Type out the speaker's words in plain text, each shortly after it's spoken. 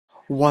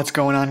What's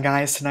going on,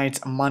 guys?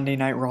 Tonight's Monday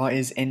Night Raw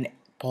is in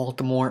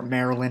Baltimore,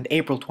 Maryland,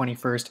 April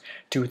 21st,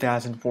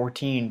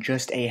 2014.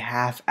 Just a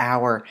half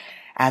hour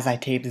as I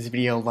tape this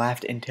video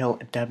left until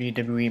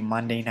WWE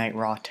Monday Night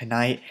Raw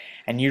tonight.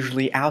 And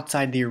usually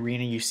outside the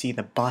arena, you see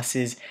the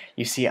buses,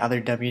 you see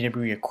other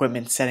WWE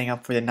equipment setting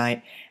up for the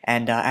night.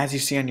 And as you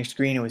see on your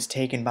screen, it was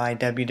taken by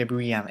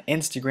WWE on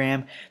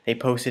Instagram. They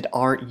posted,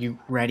 "Are you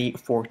ready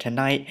for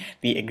tonight?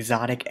 The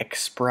Exotic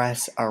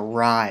Express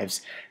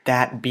arrives."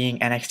 That being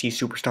NXT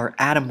superstar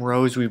Adam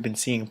Rose. We've been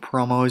seeing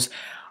promos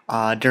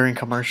during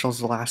commercials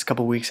the last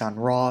couple weeks on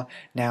Raw.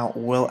 Now,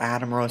 will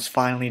Adam Rose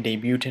finally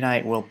debut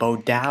tonight? Will Bo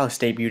Dallas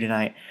debut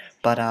tonight?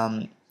 But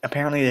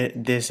apparently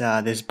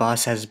this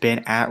bus has been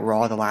at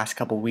Raw the last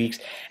couple weeks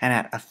and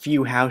at a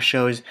few house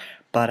shows.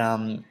 But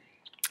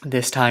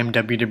this time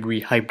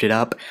WWE hyped it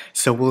up.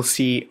 So we'll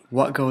see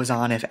what goes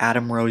on if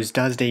Adam Rose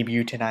does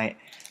debut tonight.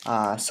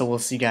 So we'll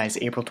see, guys.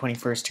 April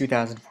 21st,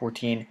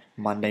 2014,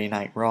 Monday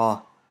Night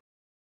Raw.